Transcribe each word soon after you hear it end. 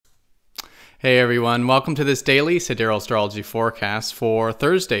Hey everyone, welcome to this daily Sidereal Astrology forecast for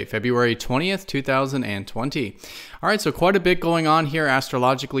Thursday, February 20th, 2020. Alright, so quite a bit going on here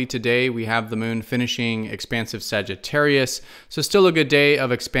astrologically today. We have the moon finishing expansive Sagittarius, so still a good day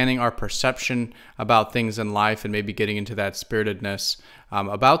of expanding our perception about things in life and maybe getting into that spiritedness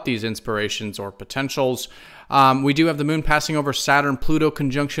about these inspirations or potentials. We do have the moon passing over Saturn-Pluto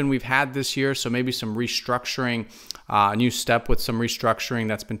conjunction we've had this year, so maybe some restructuring, a new step with some restructuring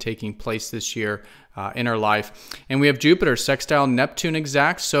that's been taking place this year in our life. And we have Jupiter sextile Neptune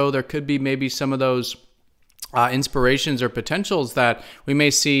exact, so there could be maybe some of those inspirations or potentials that we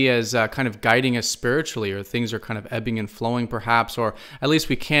may see as kind of guiding us spiritually, or things are kind of ebbing and flowing perhaps, or at least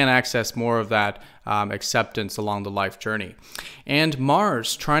we can access more of that acceptance along the life journey. And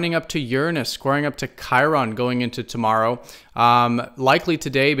Mars trining up to Uranus, squaring up to Chiron going into tomorrow. Likely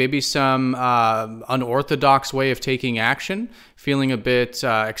today, maybe some unorthodox way of taking action, feeling a bit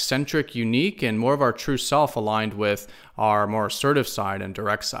eccentric, unique, and more of our true self aligned with our more assertive side and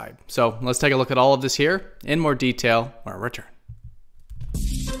direct side. So let's take a look at all of this here in more detail when I return.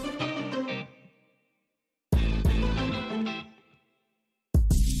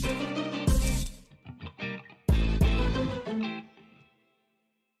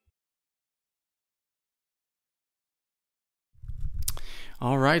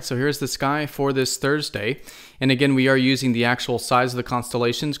 All right, so here's the sky for this Thursday. And again, we are using the actual size of the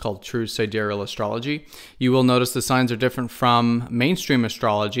constellations called true sidereal astrology. You will notice the signs are different from mainstream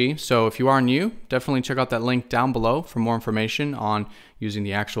astrology. So if you are new, definitely check out that link down below for more information on using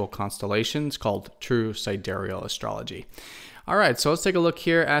the actual constellations called true sidereal astrology. All right, so let's take a look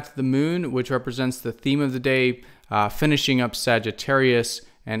here at the moon, which represents the theme of the day, finishing up Sagittarius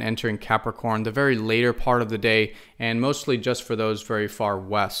and entering Capricorn, the very later part of the day, and mostly just for those very far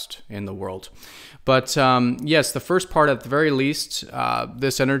west in the world. But yes, the first part at the very least,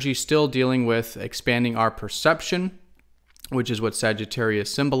 this energy still dealing with expanding our perception, which is what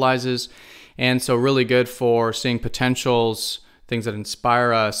Sagittarius symbolizes. And so really good for seeing potentials, things that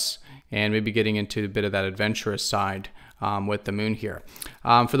inspire us, and maybe getting into a bit of that adventurous side with the moon here.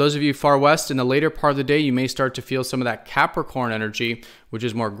 For those of you far west, in the later part of the day, you may start to feel some of that Capricorn energy, which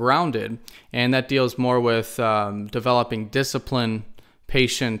is more grounded, and that deals more with developing discipline,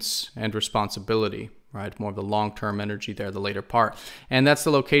 patience, and responsibility, right? More of the long-term energy there, the later part. And that's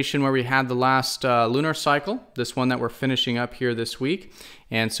the location where we had the last lunar cycle, this one that we're finishing up here this week.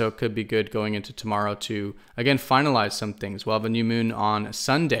 And so it could be good going into tomorrow to, again, finalize some things. We'll have a new moon on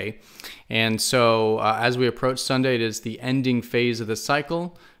Sunday. And so as we approach Sunday, it is the ending phase of the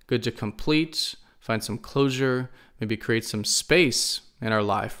cycle. Good to complete, find some closure, maybe create some space in our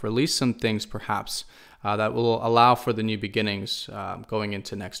life, release some things perhaps that will allow for the new beginnings going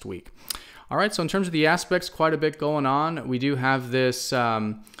into next week. All right, so in terms of the aspects, quite a bit going on. We do have this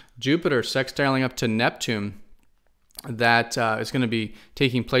Jupiter sextiling up to Neptune that is going to be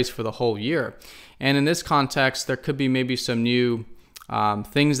taking place for the whole year. And in this context, there could be maybe some new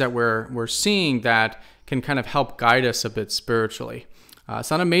things that we're seeing that can kind of help guide us a bit spiritually. It's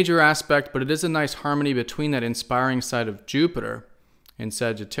not a major aspect, but it is a nice harmony between that inspiring side of Jupiter in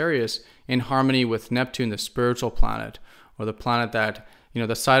Sagittarius in harmony with Neptune, the spiritual planet, or the planet that, you know,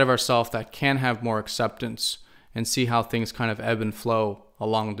 the side of ourself that can have more acceptance and see how things kind of ebb and flow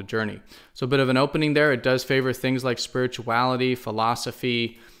along the journey. So a bit of an opening there. It does favor things like spirituality,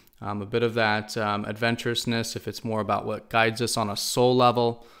 philosophy, a bit of that adventurousness if it's more about what guides us on a soul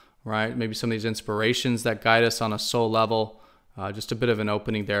level, right? Maybe some of these inspirations that guide us on a soul level. Just a bit of an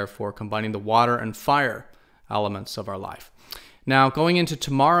opening there for combining the water and fire elements of our life. Now, going into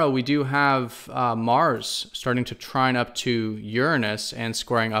tomorrow, we do have Mars starting to trine up to Uranus and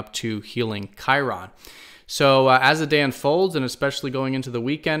squaring up to healing Chiron. So as the day unfolds, and especially going into the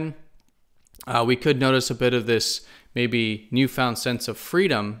weekend, we could notice a bit of this maybe newfound sense of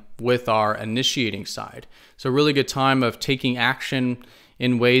freedom with our initiating side. So a really good time of taking action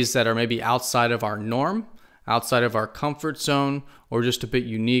in ways that are maybe outside of our norm, outside of our comfort zone, or just a bit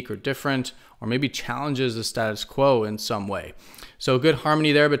unique or different, or maybe challenges the status quo in some way. So a good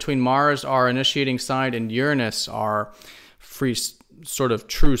harmony there between Mars, our initiating side, and Uranus, our free sort of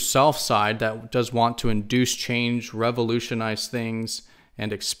true self side that does want to induce change, revolutionize things,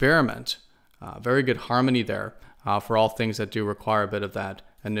 and experiment. Very good harmony there for all things that do require a bit of that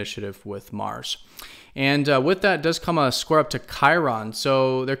initiative with Mars. And with that does come a square up to Chiron.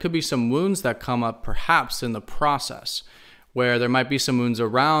 So there could be some wounds that come up perhaps in the process, where there might be some wounds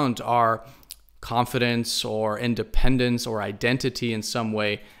around our confidence or independence or identity in some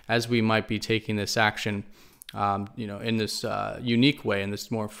way as we might be taking this action in this unique way, in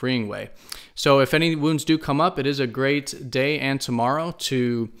this more freeing way. So if any wounds do come up, it is a great day and tomorrow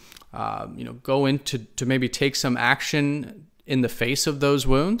to go into to maybe take some action in the face of those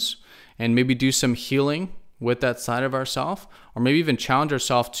wounds and maybe do some healing with that side of ourselves, or maybe even challenge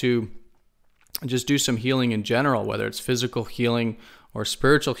ourselves to just do some healing in general, whether it's physical healing or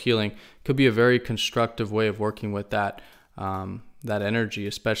spiritual healing. Could be a very constructive way of working with that energy,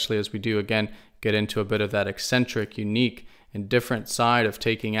 especially as we do, again, get into a bit of that eccentric, unique, and different side of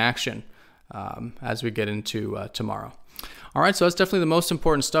taking action as we get into tomorrow. All right, so that's definitely the most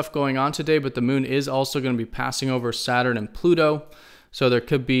important stuff going on today, but the moon is also going to be passing over Saturn and Pluto. So there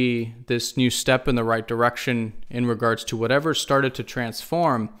could be this new step in the right direction in regards to whatever started to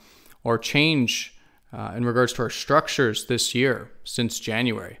transform or change in regards to our structures this year since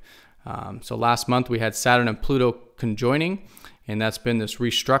January. So last month we had Saturn and Pluto conjoining, and that's been this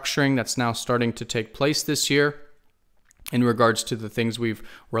restructuring that's now starting to take place this year in regards to the things we've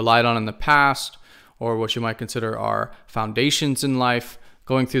relied on in the past, or what you might consider our foundations in life,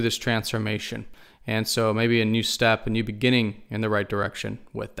 going through this transformation. And so maybe a new step, a new beginning in the right direction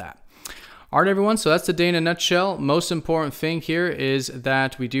with that. All right, everyone, so that's the day in a nutshell. Most important thing here is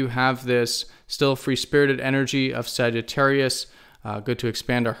that we do have this still free-spirited energy of Sagittarius, good to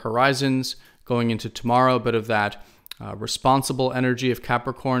expand our horizons. Going into tomorrow, a bit of that responsible energy of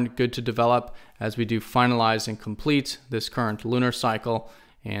Capricorn, good to develop as we do finalize and complete this current lunar cycle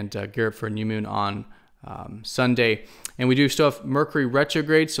and gear up for a new moon on Sunday. And we do still have Mercury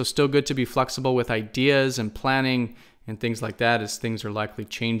retrograde, so still good to be flexible with ideas and planning and things like that, as things are likely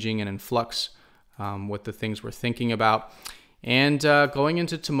changing and in flux with the things we're thinking about. And going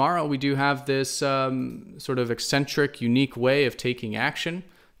into tomorrow, we do have this sort of eccentric, unique way of taking action,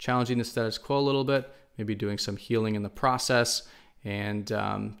 challenging the status quo a little bit, maybe doing some healing in the process. And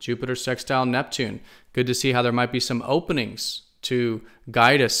Jupiter sextile Neptune. Good to see how there might be some openings to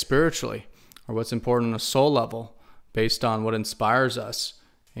guide us spiritually, or what's important on a soul level based on what inspires us,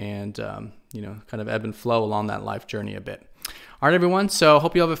 and kind of ebb and flow along that life journey a bit. All right, everyone, so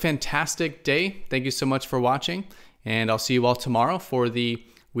hope you have a fantastic day. Thank you so much for watching, and I'll see you all tomorrow for the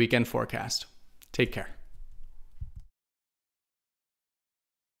weekend forecast. Take care.